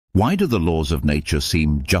Why do the laws of nature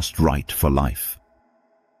seem just right for life?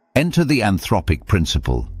 Enter the Anthropic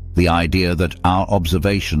Principle, the idea that our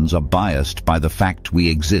observations are biased by the fact we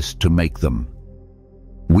exist to make them.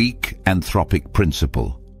 Weak Anthropic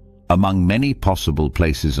Principle. Among many possible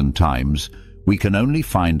places and times, we can only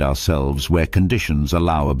find ourselves where conditions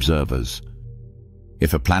allow observers.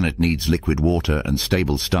 If a planet needs liquid water and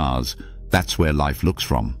stable stars, that's where life looks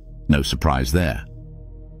from. No surprise there.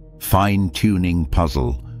 Fine-tuning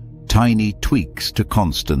puzzle. Tiny tweaks to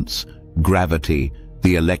constants, gravity,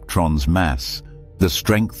 the electron's mass, the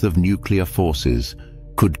strength of nuclear forces,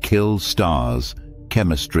 could kill stars,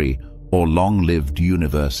 chemistry, or long-lived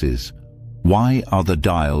universes. Why are the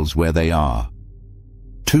dials where they are?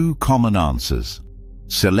 Two common answers.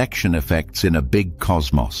 Selection effects in a big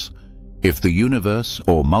cosmos. If the universe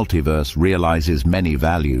or multiverse realizes many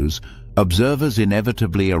values, observers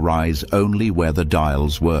inevitably arise only where the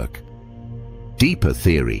dials work. Deeper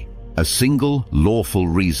theory. A single, lawful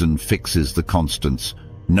reason fixes the constants.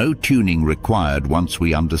 No tuning required once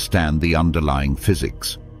we understand the underlying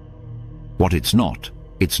physics. What it's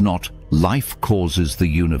not life causes the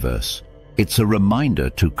universe. It's a reminder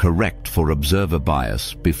to correct for observer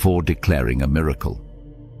bias before declaring a miracle.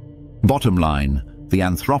 Bottom line, the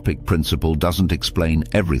Anthropic Principle doesn't explain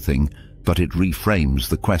everything, but it reframes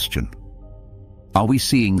the question. Are we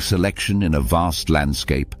seeing selection in a vast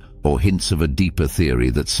landscape, or hints of a deeper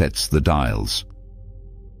theory that sets the dials?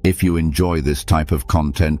 If you enjoy this type of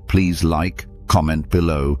content, please like, comment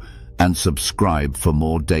below, and subscribe for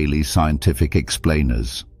more daily scientific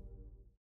explainers.